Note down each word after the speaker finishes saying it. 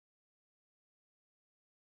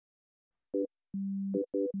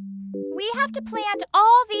We have to plant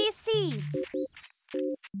all these seeds.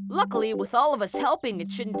 Luckily, with all of us helping,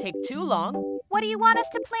 it shouldn't take too long. What do you want us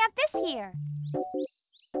to plant this year?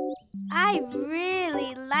 I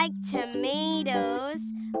really like tomatoes,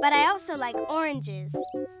 but I also like oranges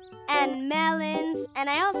and melons, and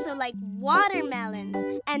I also like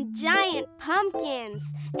watermelons and giant pumpkins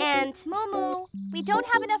and... Moo, we don't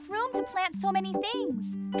have enough room to plant so many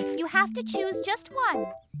things. You have to choose just one.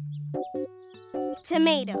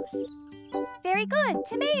 Tomatoes. Very good,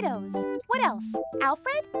 tomatoes. What else?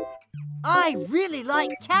 Alfred? I really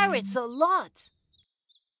like carrots a lot.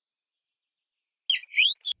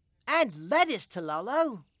 And lettuce,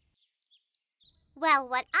 Talalo. Well,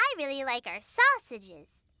 what I really like are sausages.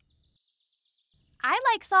 I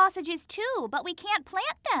like sausages too, but we can't plant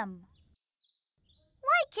them.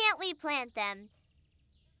 Why can't we plant them?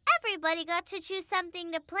 Everybody got to choose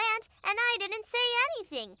something to plant, and I didn't say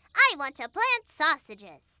anything. I want to plant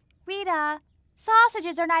sausages. Rita,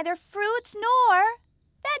 sausages are neither fruits nor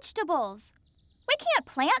vegetables. We can't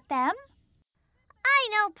plant them. I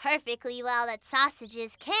know perfectly well that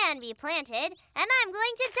sausages can be planted, and I'm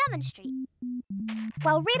going to demonstrate.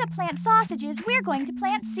 While Rita plants sausages, we're going to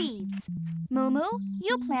plant seeds. Moo,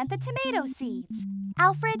 you plant the tomato seeds.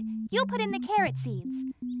 Alfred, you put in the carrot seeds.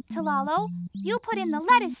 Talalo, you put in the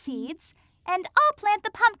lettuce seeds. And I'll plant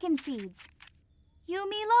the pumpkin seeds. You,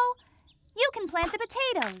 Milo, you can plant the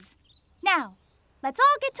potatoes. Now, let's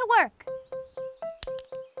all get to work.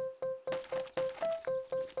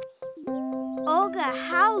 Olga,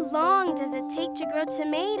 how long does it take to grow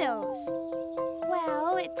tomatoes?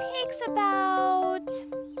 Well, it takes about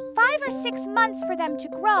 5 or 6 months for them to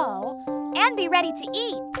grow and be ready to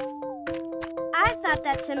eat. I thought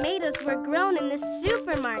that tomatoes were grown in the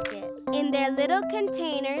supermarket, in their little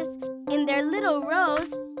containers, in their little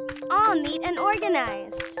rows, all neat and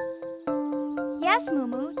organized. Yes,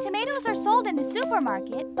 Moo, tomatoes are sold in the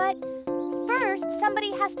supermarket, but first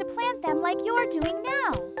somebody has to plant them like you're doing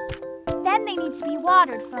now. Then they need to be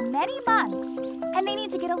watered for many months, and they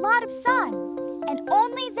need to get a lot of sun. And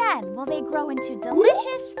only then will they grow into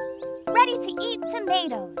delicious, ready-to-eat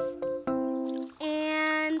tomatoes.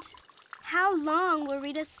 And how long will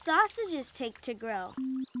Rita's sausages take to grow?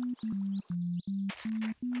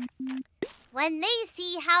 When they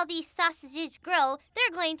see how these sausages grow,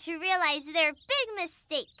 they're going to realize their big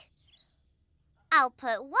mistake. I'll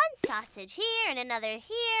put one sausage here and another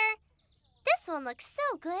here. This one looks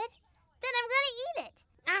so good. Then I'm going to eat it.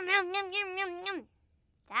 Nom, nom, nom, nom, nom, nom.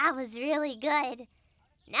 That was really good.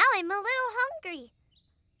 Now I'm a little hungry.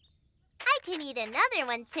 I can eat another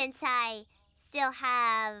one since I still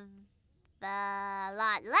have a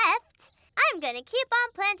lot left. I'm going to keep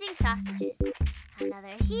on planting sausages.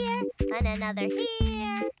 Another here and another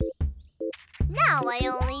here. Now I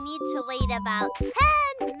only need to wait about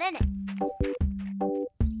 10 minutes.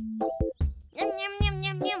 Yum, yum, yum,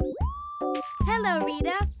 yum, yum. Hello,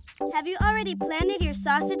 Rita. Have you already planted your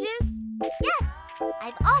sausages? Yes,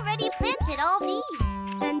 I've already planted all these.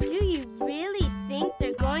 And do you really think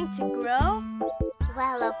they're going to grow?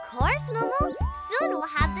 Well, of course, Momo. Soon we'll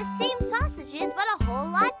have the same sausages, but a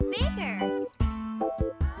whole lot bigger.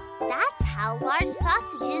 That's how large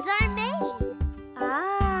sausages are made.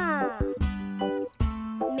 Ah.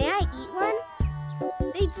 May I eat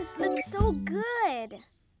one? They just look so good.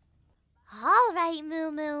 All right,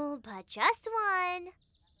 Moo Moo, but just one.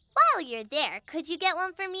 While you're there, could you get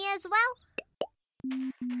one for me as well?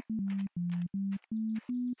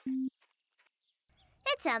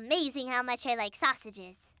 It's amazing how much I like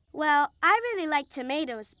sausages. Well, I really like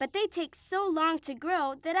tomatoes, but they take so long to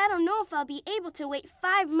grow that I don't know if I'll be able to wait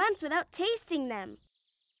 5 months without tasting them.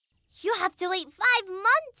 You have to wait 5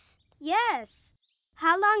 months? Yes.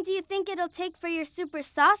 How long do you think it'll take for your super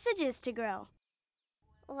sausages to grow?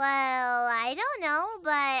 Well, I don't know,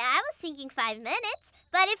 but I was thinking 5 minutes.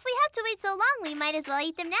 But if we have to wait so long, we might as well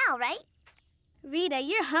eat them now, right? Rita,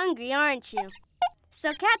 you're hungry, aren't you?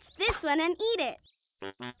 So catch this one and eat it.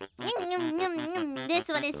 Yum, yum, yum, yum. This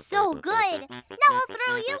one is so good. Now I'll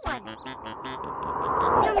throw you one.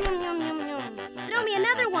 Yum, yum, yum, yum, yum. Throw me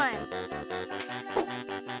another one.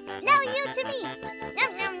 Now you to me.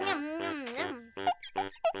 Yum, yum, yum, yum, yum.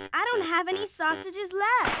 I don't have any sausages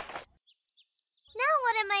left. Now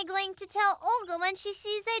what am I going to tell Olga when she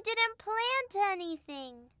sees I didn't plant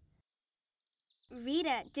anything?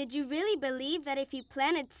 Rita, did you really believe that if you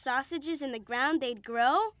planted sausages in the ground, they'd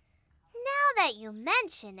grow? Now that you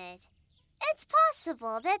mention it, it's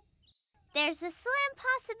possible that there's a slim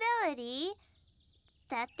possibility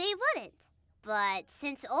that they wouldn't. But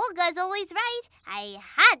since Olga's always right, I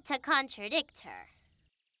had to contradict her.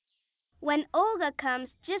 When Olga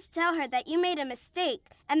comes, just tell her that you made a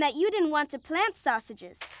mistake and that you didn't want to plant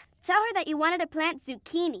sausages. Tell her that you wanted to plant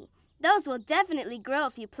zucchini. Those will definitely grow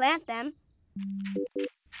if you plant them.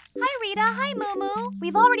 Hi, Rita. Hi, Moo.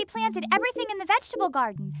 We've already planted everything in the vegetable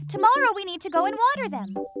garden. Tomorrow we need to go and water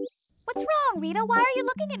them. What's wrong, Rita? Why are you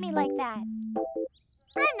looking at me like that?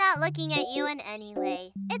 I'm not looking at you in any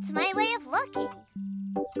way. It's my way of looking.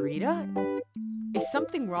 Rita? Is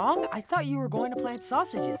something wrong? I thought you were going to plant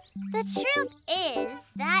sausages. The truth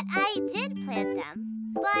is that I did plant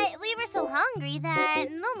them, but we were so hungry that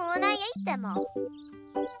Mumu and I ate them all.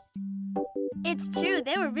 It's true,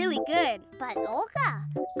 they were really good. But Olga,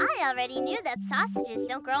 I already knew that sausages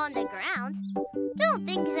don't grow on the ground. Don't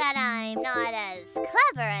think that I'm not as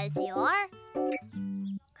clever as you are.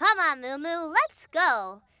 Come on, Mumu, let's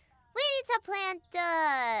go. We need to plant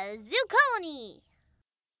zucchini.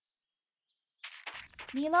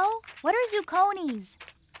 Milo, what are zucconis?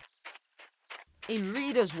 In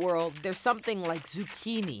Rita's world, there's something like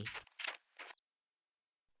zucchini.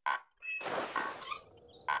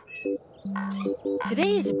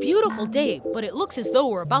 Today is a beautiful day, but it looks as though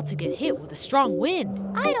we're about to get hit with a strong wind.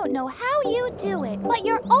 I don't know how you do it, but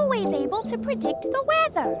you're always able to predict the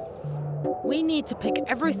weather. We need to pick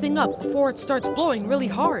everything up before it starts blowing really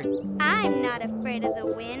hard. I'm not afraid of the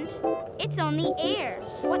wind. It's only air.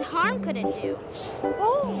 What harm could it do?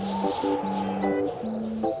 Oh!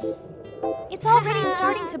 It's already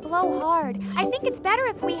starting to blow hard. I think it's better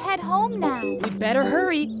if we head home now. We'd better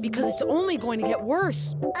hurry, because it's only going to get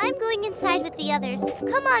worse. I'm going inside with the others.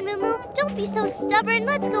 Come on, Mumu. Don't be so stubborn.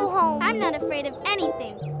 Let's go home. I'm not afraid of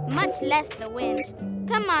anything, much less the wind.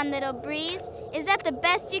 Come on, little breeze. Is that the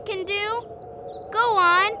best you can do? Go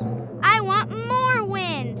on. I want more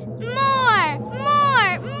wind. More!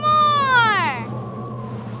 More! More!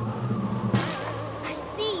 I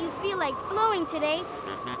see you feel like blowing today,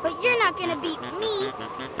 but you're not gonna beat me.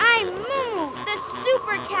 I'm Mumu, the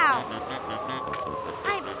super cow.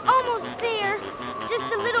 I'm almost there.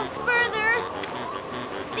 Just a little further.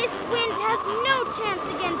 This wind has no chance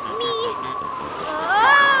against me.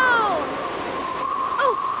 Oh!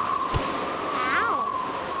 Oh! Ow!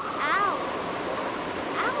 Ow!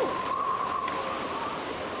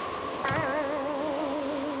 Ow!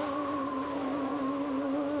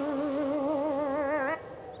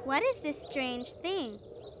 What is this strange thing?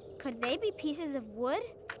 Could they be pieces of wood?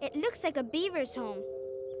 It looks like a beaver's home.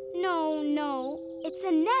 No. It's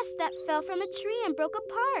a nest that fell from a tree and broke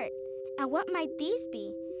apart. And what might these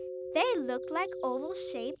be? They look like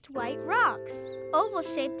oval-shaped white rocks.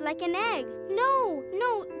 Oval-shaped like an egg. No,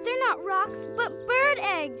 they're not rocks, but bird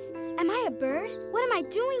eggs. Am I a bird? What am I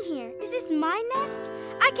doing here? Is this my nest?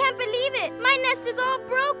 I can't believe it. My nest is all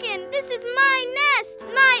broken. This is my nest.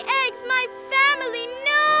 My eggs, my family.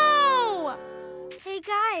 No! Hey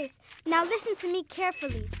guys, now listen to me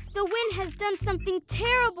carefully. The wind has done something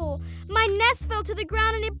terrible. My nest fell to the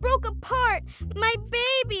ground and it broke apart. My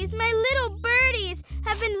babies, my little birdies,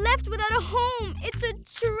 have been left without a home. It's a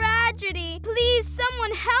tragedy. Please,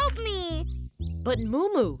 someone help me. But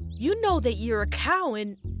Mumu, you know that you're a cow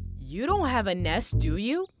and you don't have a nest, do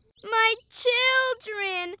you? My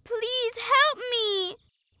children, please help me.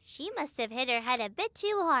 She must have hit her head a bit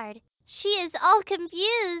too hard. She is all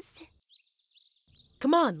confused.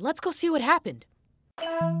 Come on, let's go see what happened.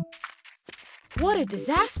 What a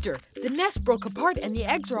disaster! The nest broke apart and the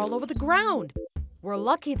eggs are all over the ground. We're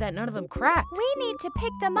lucky that none of them cracked. We need to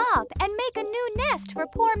pick them up and make a new nest for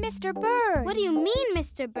poor Mr. Bird. What do you mean,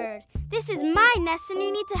 Mr. Bird? This is my nest and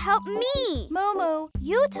you need to help me. Mumu,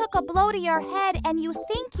 you took a blow to your head and you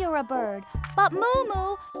think you're a bird. But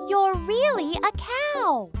Mumu, you're really a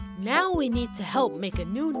cow. Now we need to help make a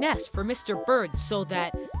new nest for Mr. Bird so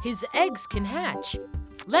that his eggs can hatch.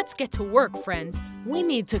 Let's get to work, friends. We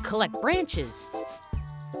need to collect branches.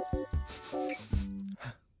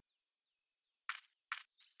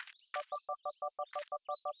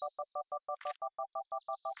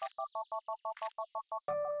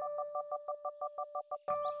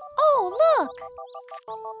 Oh, look!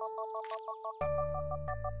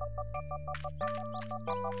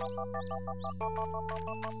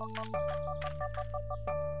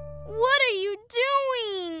 What are you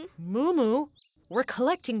doing? Mumu, we're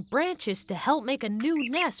collecting branches to help make a new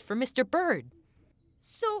nest for Mr. Bird.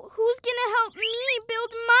 So who's gonna help me build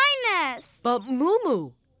my nest? But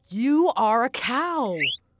Mumu, you are a cow.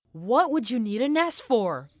 What would you need a nest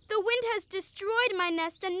for? The wind has destroyed my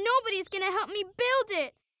nest and nobody's gonna help me build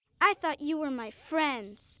it. I thought you were my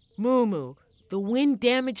friends. Mumu, the wind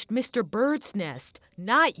damaged Mr. Bird's nest,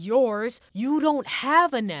 not yours. You don't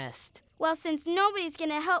have a nest. Well, since nobody's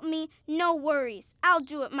gonna help me, no worries. I'll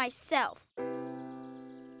do it myself.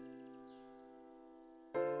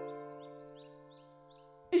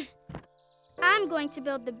 going to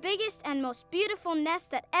build the biggest and most beautiful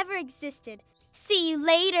nest that ever existed. See you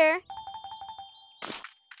later.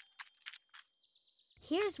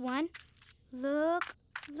 Here's one. Look.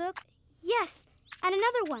 Yes, and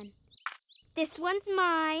another one. This one's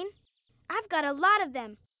mine. I've got a lot of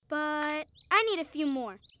them, but I need a few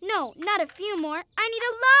more. No, not a few more. I need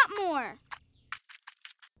a lot more.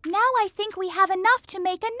 Now I think we have enough to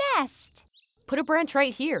make a nest. Put a branch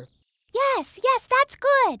right here. Yes, that's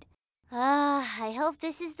good. I hope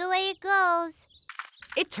this is the way it goes.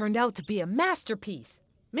 It turned out to be a masterpiece.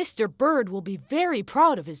 Mr. Bird will be very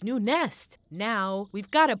proud of his new nest. Now,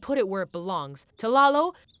 we've got to put it where it belongs.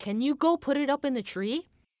 Talalo, can you go put it up in the tree?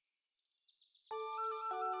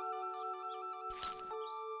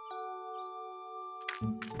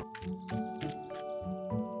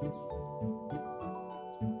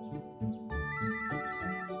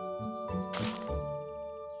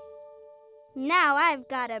 Now I've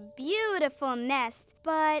got a beautiful nest,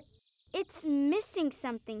 but it's missing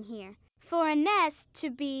something here. For a nest to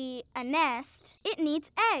be a nest, it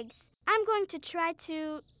needs eggs. I'm going to try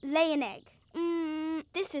to lay an egg.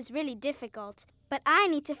 This is really difficult, but I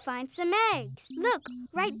need to find some eggs. Look,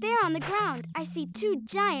 right there on the ground, I see 2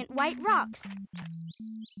 giant white rocks.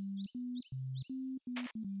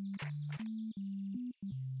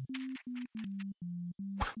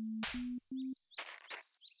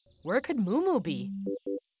 Where could Moo be?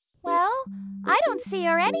 Well, I don't see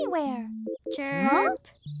her anywhere. Chirp,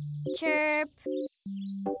 chirp.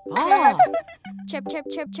 Ah! Chirp, chirp,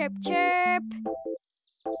 chirp, chirp, chirp.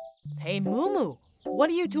 Hey, Moo,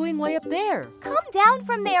 what are you doing way up there? Come down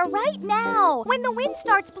from there right now. When the wind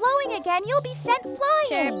starts blowing again, you'll be sent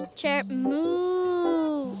flying. Chirp, chirp,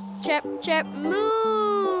 moo. Chirp, chirp,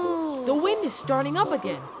 moo. The wind is starting up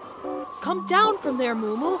again. Come down from there,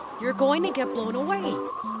 Moo. You're going to get blown away.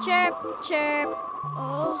 Chirp, chirp.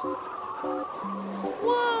 Oh.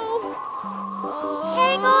 Whoa. Oh.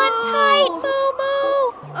 Hang on tight, Moo.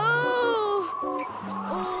 Oh.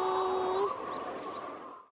 Oh.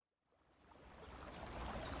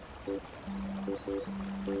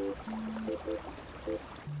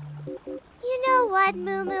 You know what,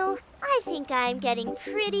 Moo? I think I'm getting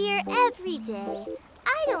prettier every day.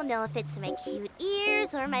 I don't know if it's my cute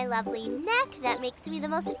ears or my lovely neck that makes me the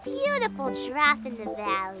most beautiful giraffe in the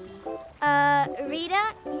valley.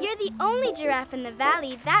 Rita, you're the only giraffe in the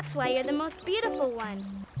valley. That's why you're the most beautiful one.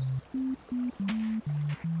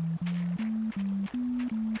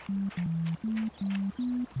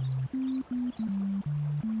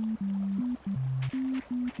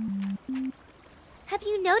 Have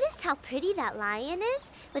you noticed how pretty that lion is?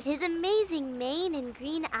 With his amazing mane and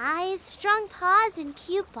green eyes, strong paws and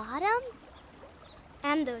cute bottom?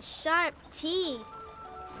 And those sharp teeth.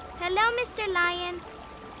 Hello, Mr. Lion.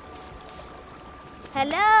 Psst, psst.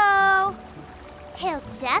 Hello. He'll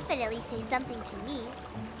definitely say something to me.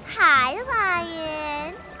 Hi,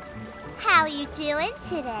 lion. How you doing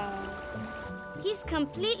today? He's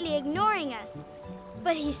completely ignoring us.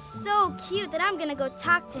 But he's so cute that I'm gonna go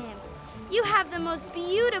talk to him. You have the most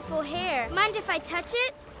beautiful hair. Mind if I touch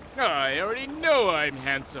it? I already know I'm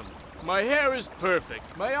handsome. My hair is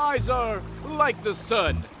perfect. My eyes are like the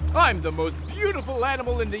sun. I'm the most beautiful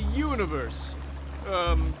animal in the universe.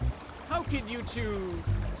 How can you two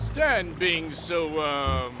stand being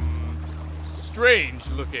so, strange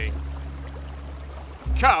looking?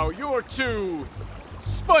 Cow, you're too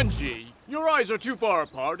spongy. Your eyes are too far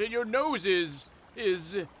apart and your nose is,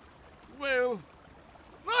 well,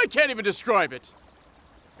 I can't even describe it.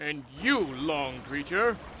 And you, long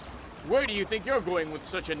creature, where do you think you're going with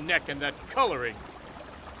such a neck and that coloring?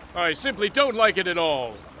 I simply don't like it at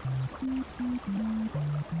all.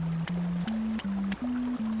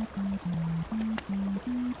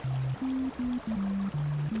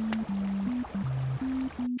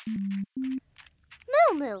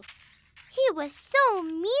 Moo, he was so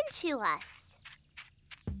mean to us.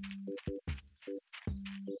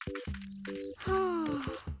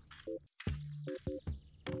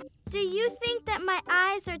 Do you think that my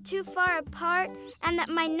eyes are too far apart and that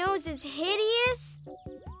my nose is hideous?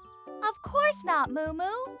 Of course not, Moo.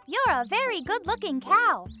 You're a very good-looking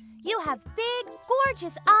cow. You have big,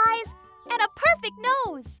 gorgeous eyes and a perfect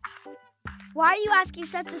nose. Why are you asking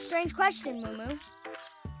such a strange question, Moo?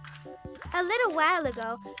 A little while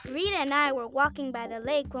ago, Rita and I were walking by the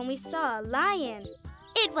lake when we saw a lion.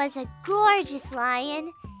 It was a gorgeous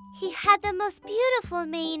lion. He had the most beautiful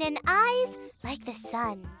mane and eyes like the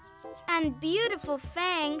sun. And beautiful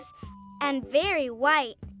fangs, and very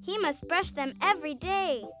white. He must brush them every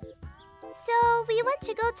day. So we went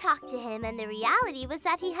to go talk to him, and the reality was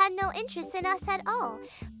that he had no interest in us at all.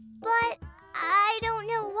 But I don't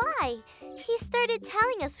know why. He started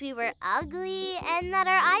telling us we were ugly and that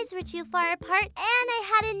our eyes were too far apart and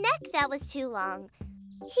I had a neck that was too long.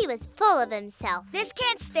 He was full of himself. This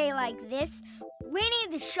can't stay like this. We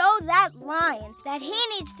need to show that lion that he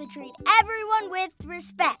needs to treat everyone with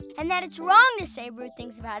respect and that it's wrong to say rude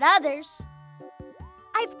things about others.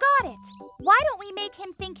 I've got it. Why don't we make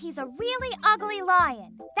him think he's a really ugly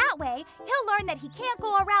lion? That way, he'll learn that he can't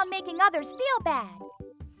go around making others feel bad.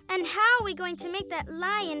 And how are we going to make that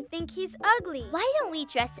lion think he's ugly? Why don't we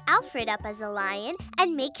dress Alfred up as a lion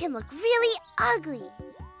and make him look really ugly?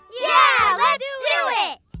 Yeah, let's do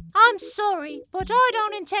it! I'm sorry, but I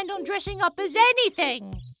don't intend on dressing up as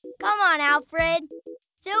anything. Come on, Alfred.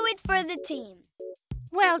 Do it for the team.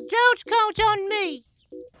 Well, don't count on me.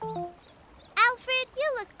 Alfred,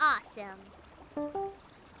 you look awesome.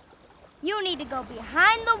 You need to go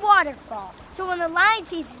behind the waterfall, so when the lion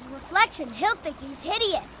sees his reflection, he'll think he's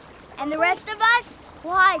hideous. And the rest of us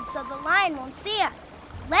will hide so the lion won't see us.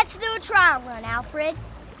 Let's do a trial run, Alfred.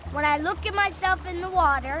 When I look at myself in the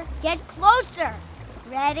water, get closer.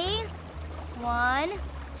 Ready? 1,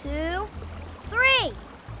 2, 3.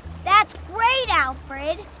 That's great,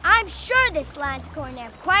 Alfred. I'm sure this lion's going to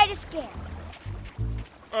have quite a scare.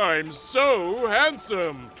 I'm so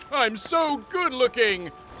handsome. I'm so good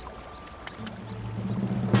looking.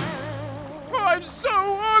 I'm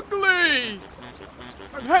so ugly.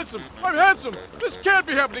 I'm handsome. I'm handsome. This can't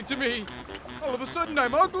be happening to me. All of a sudden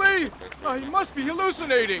I'm ugly. I must be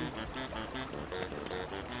hallucinating.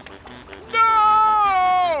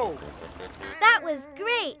 No! That was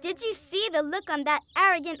great. Did you see the look on that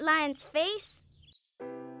arrogant lion's face?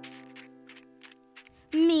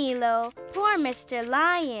 Milo, poor Mr.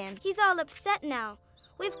 Lion. He's all upset now.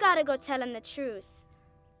 We've got to go tell him the truth.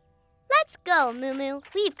 Let's go, Moo.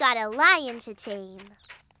 We've got a lion to tame.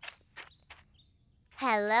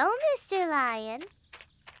 Hello, Mr. Lion.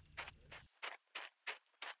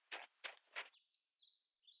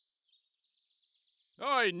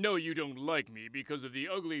 I know you don't like me because of the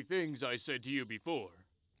ugly things I said to you before.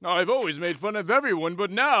 I've always made fun of everyone, but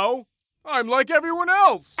now I'm like everyone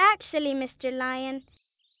else. Actually, Mr. Lion,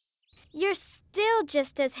 you're still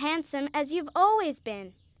just as handsome as you've always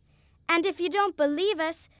been. And if you don't believe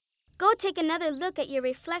us, go take another look at your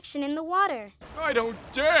reflection in the water. I don't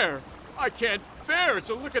dare. I can't bear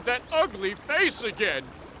to look at that ugly face again.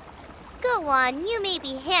 Go on, you may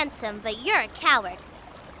be handsome, but you're a coward.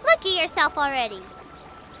 Look at yourself already.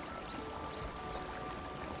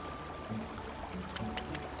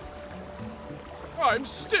 I'm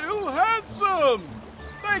still handsome!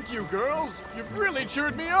 Thank you, girls. You've really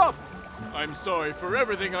cheered me up. I'm sorry for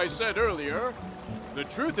everything I said earlier. The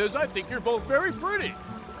truth is, I think you're both very pretty.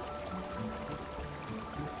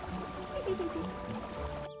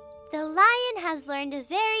 The lion has learned a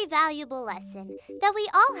very valuable lesson, that we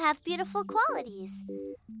all have beautiful qualities.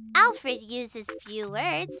 Alfred uses few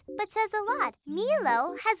words, but says a lot.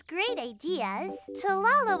 Milo has great ideas.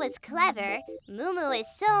 Talalo is clever. Mumu is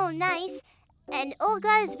so nice. And Olga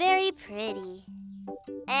is very pretty.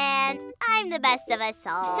 And I'm the best of us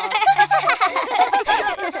all.